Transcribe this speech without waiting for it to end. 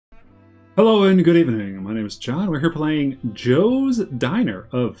Hello and good evening. My name is John. We're here playing Joe's Diner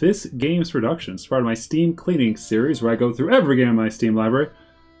of This Games Productions, part of my Steam cleaning series where I go through every game in my Steam library,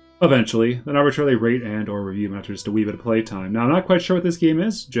 eventually, then arbitrarily rate and or review them after just a wee bit of playtime. Now, I'm not quite sure what this game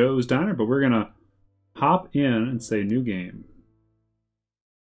is, Joe's Diner, but we're going to hop in and say new game.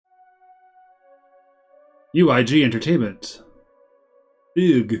 UIG Entertainment.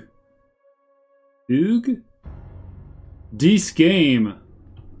 Ugh. Ugh? Dice Game.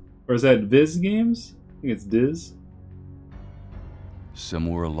 Or is that Viz Games? I think it's Diz.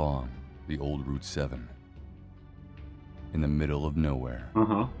 Somewhere along the old Route 7, in the middle of nowhere,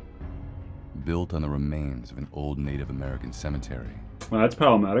 built on the remains of an old Native American cemetery, Well, that's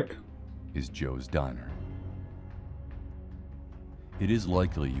problematic. is Joe's Diner. It is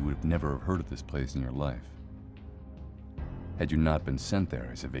likely you would have never heard of this place in your life, had you not been sent there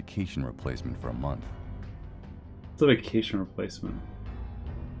as a vacation replacement for a month. It's a vacation replacement.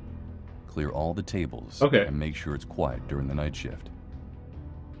 Clear all the tables Okay. and make sure it's quiet during the night shift.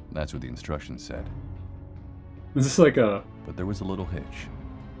 That's what the instructions said. Is this like a... But there was a little hitch.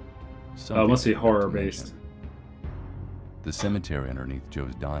 Oh, it must be I forgot to horror-based. mention. The cemetery underneath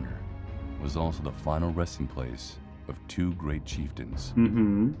Joe's Diner was also the final resting place of two great chieftains.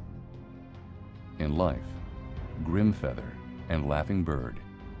 Mm-hmm. In life, Grimfeather and Laughing Bird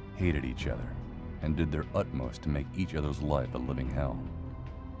hated each other and did their utmost to make each other's life a living hell.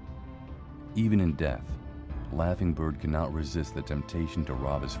 Even in death, Laughing Bird could not resist the temptation to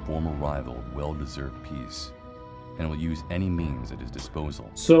rob his former rival well-deserved peace, and will use any means at his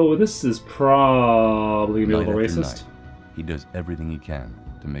disposal. So this is probably gonna be a Night little after racist. night, he does everything he can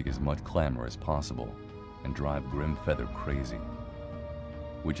to make as much clamor as possible and drive Grimfeather crazy,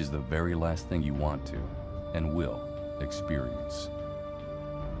 which is the very last thing you want to, and will, experience.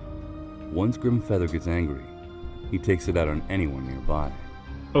 Once Grimfeather gets angry, he takes it out on anyone nearby.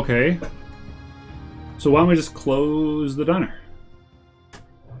 Okay. So why don't we just close the diner?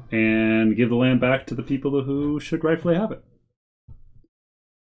 And give the land back to the people who should rightfully have it.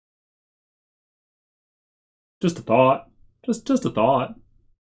 Just a thought. Just a thought.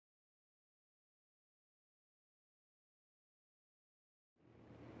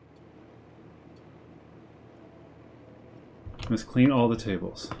 Must clean all the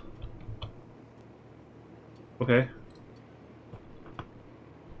tables. Okay.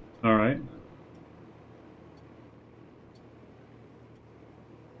 Alright.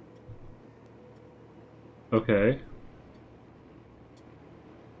 Okay.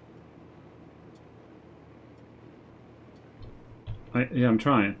 Yeah, I'm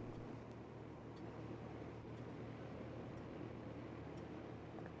trying.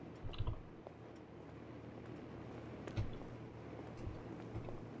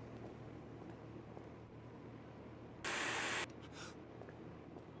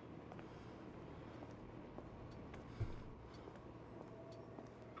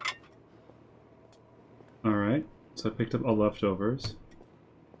 Alright, so I picked up all leftovers.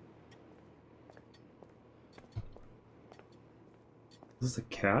 Is this a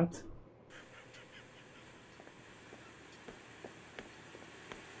cat?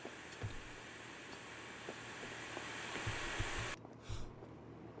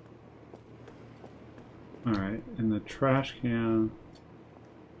 Alright, in the trash can.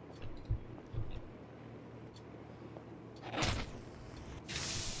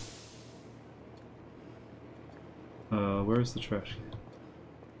 Where's the trash can?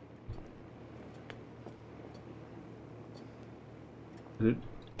 Is it?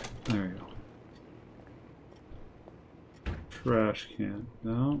 There we go. Trash can.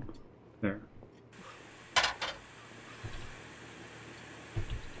 No. There.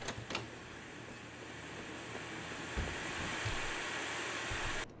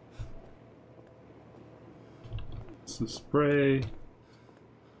 Some spray.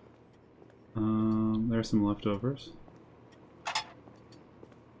 There's some leftovers.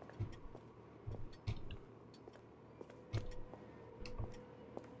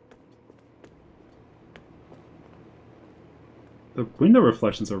 The window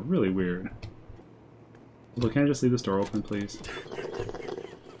reflections are really weird. Look, can I just leave this door open, please?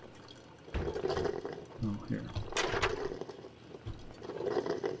 Oh, here.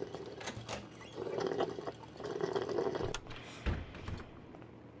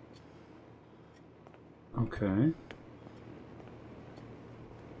 Okay.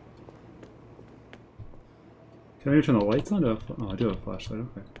 Can I even turn the lights on? Oh, I do have a flashlight,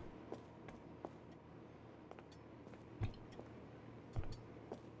 okay.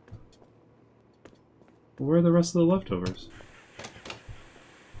 Where are the rest of the leftovers?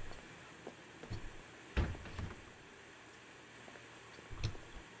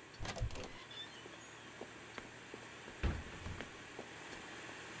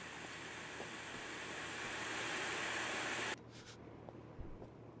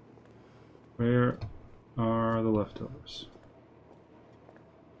 Where are the leftovers?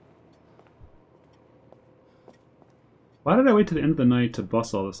 Why did I wait to the end of the night to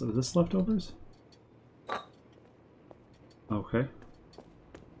bust all this? Is this leftovers? Okay.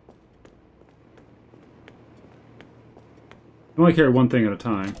 I only carry one thing at a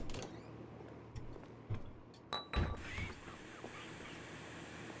time.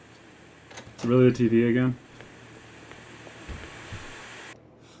 Is it really the TV again?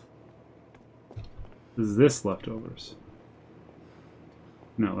 Is this leftovers?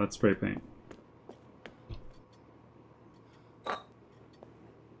 No, that's spray paint. Of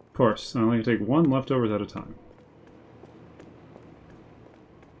course, I only take one leftovers at a time.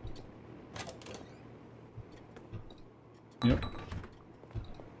 Yep.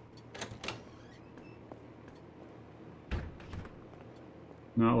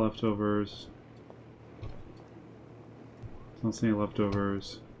 Not leftovers. Don't see any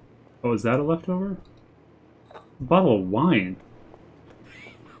leftovers. Oh, is that a leftover? A bottle of wine.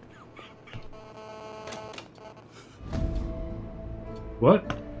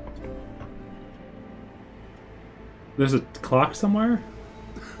 What? There's a clock somewhere?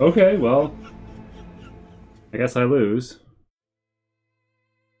 Okay, well, I guess I lose.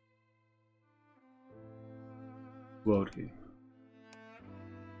 Load key.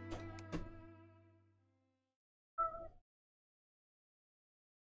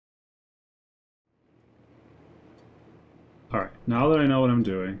 Alright, now that I know what I'm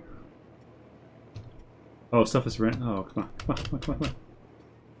doing. Oh, stuff is rent. Oh, come on, come on, come on, come on, come on.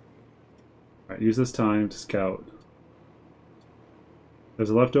 Alright, use this time to scout. There's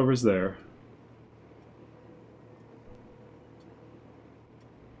the leftovers there.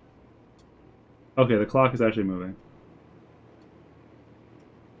 Okay, the clock is actually moving.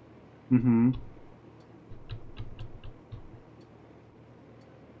 Mm-hmm.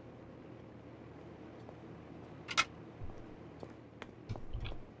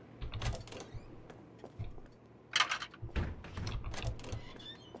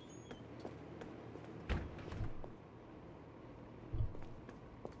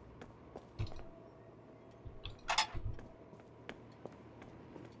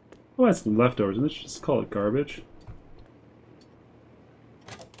 Oh, that's leftovers. Let's just call it garbage.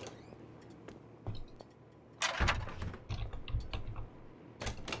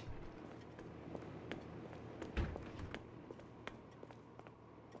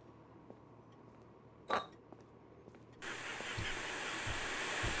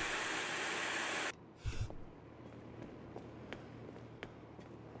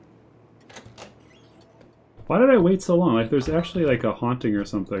 Why did I wait so long? Like, there's actually like a haunting or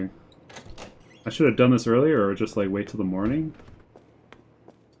something. I should have done this earlier, or just like wait till the morning.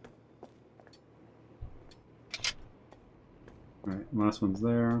 Alright, last one's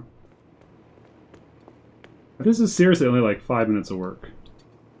there. But this is seriously only like 5 minutes of work.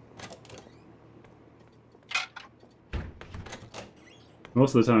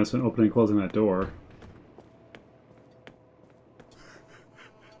 Most of the time I spent opening and closing that door.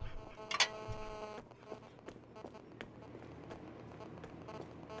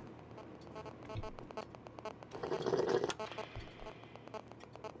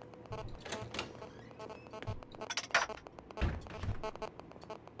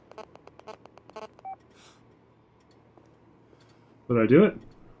 Did I do it?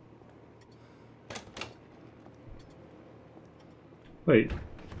 Wait.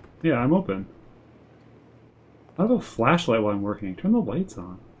 Yeah, I'm open. I have a flashlight while I'm working. Turn the lights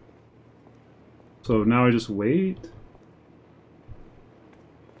on. So now I just wait?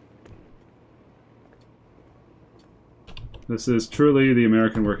 This is truly the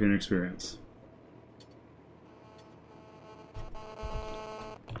American working experience.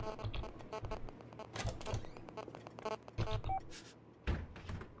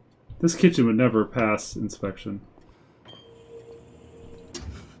 This kitchen would never pass inspection.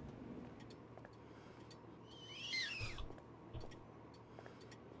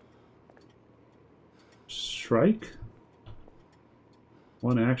 Strike?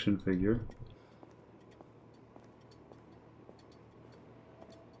 One action figure.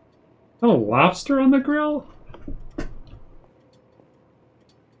 Oh, lobster on the grill?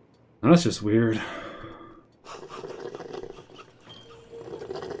 That's just weird.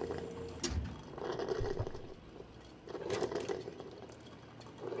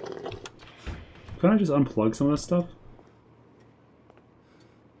 Can I just unplug some of this stuff?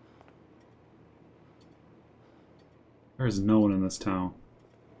 There is no one in this town.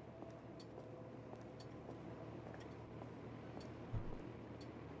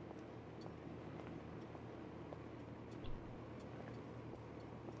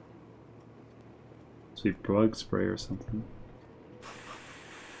 Must be bug spray or something.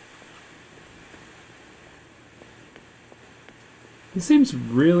 This seems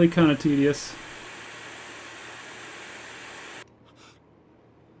really kind of tedious.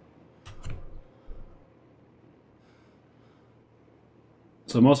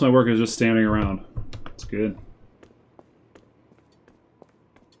 So most of my work is just standing around. It's good.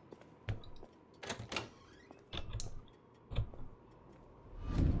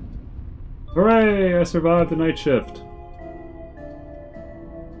 Hooray! I survived the night shift.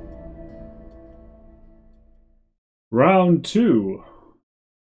 Round 2.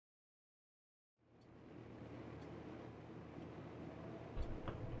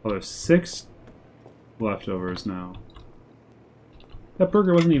 Oh, there's 6 leftovers now. That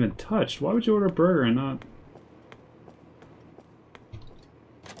burger wasn't even touched. Why would you order a burger and not...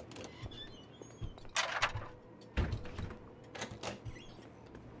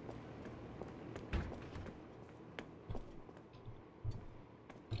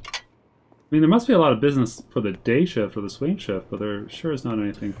 I mean, there must be a lot of business for the day shift or the swing shift, but there sure is not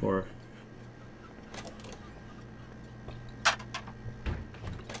anything for...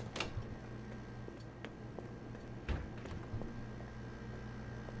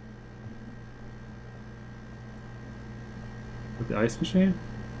 With the ice machine?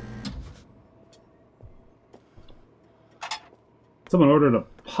 Someone ordered a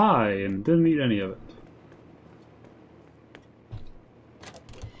pie and didn't eat any of it.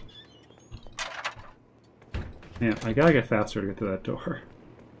 Man, I gotta get faster to get to that door.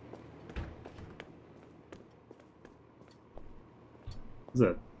 Is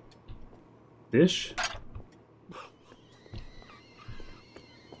that fish?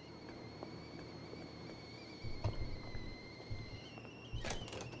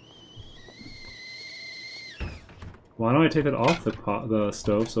 Why don't I take it off the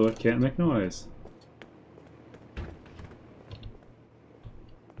stove so it can't make noise?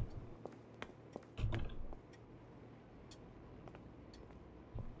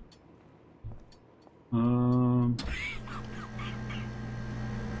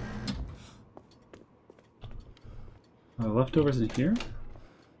 Leftovers in here?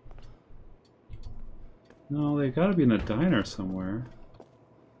 No, they gotta be in a diner somewhere.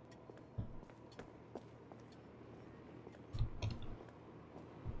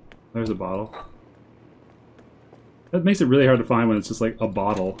 There's a bottle. That makes it really hard to find when it's just like a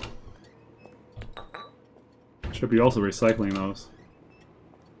bottle. Should be also recycling those.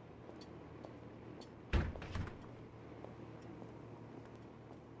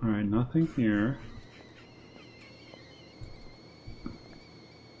 Alright, nothing here.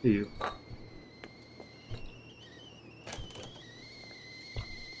 You.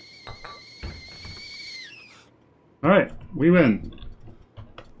 Alright, we win.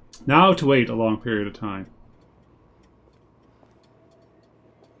 Now to wait a long period of time.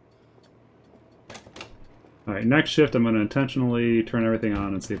 Alright, next shift I'm going to intentionally turn everything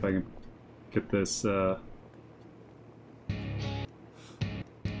on and see if I can get this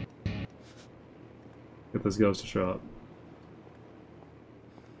ghost to show up.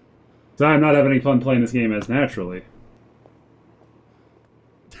 So I'm not having any fun playing this game as naturally.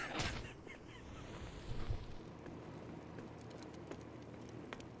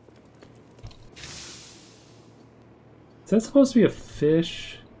 Is that supposed to be a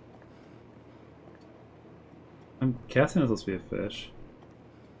fish? I'm guessing it's supposed to be a fish.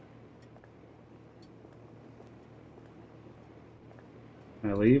 Can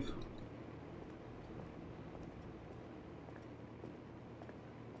I leave?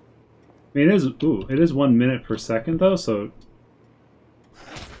 I mean, it is 1 minute per second though, so...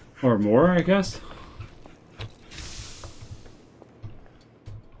 Or more, I guess?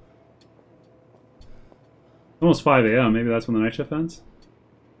 Almost 5 a.m. Maybe that's when the night shift ends?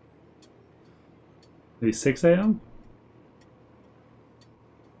 Maybe 6 a.m.?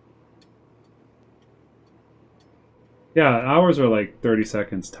 Yeah, hours are like 30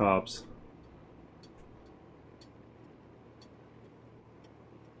 seconds tops.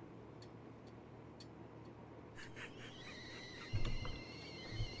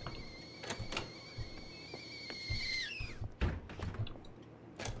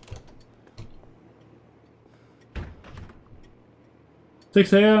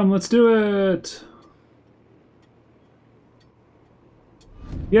 "6 a.m., let's do it!"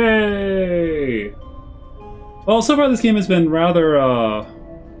 Yay! Well, so far this game has been rather,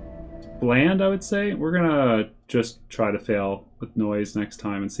 bland, I would say. We're gonna just try to fail with noise next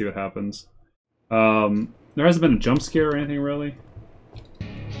time and see what happens. There hasn't been a jump scare or anything, really.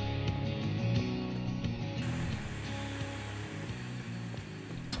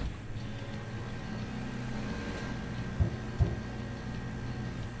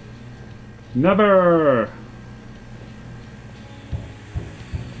 Never!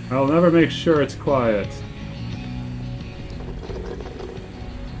 I'll never make sure it's quiet.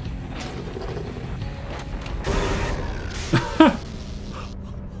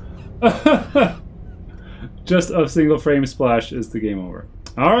 Just a single frame splash is the game over.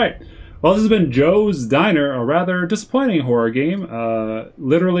 Alright. Well, this has been Joe's Diner, a rather disappointing horror game.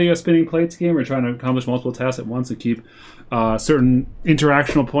 Literally a spinning plates game. We're trying to accomplish multiple tasks at once and keep certain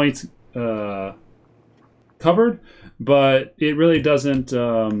interactional points covered, but it really doesn't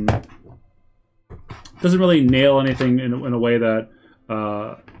really nail anything in a way that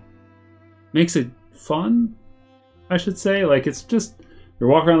makes it fun, I should say. Like, it's just you're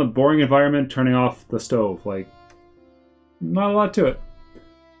walking around the boring environment, turning off the stove. Like, not a lot to it.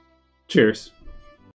 Cheers.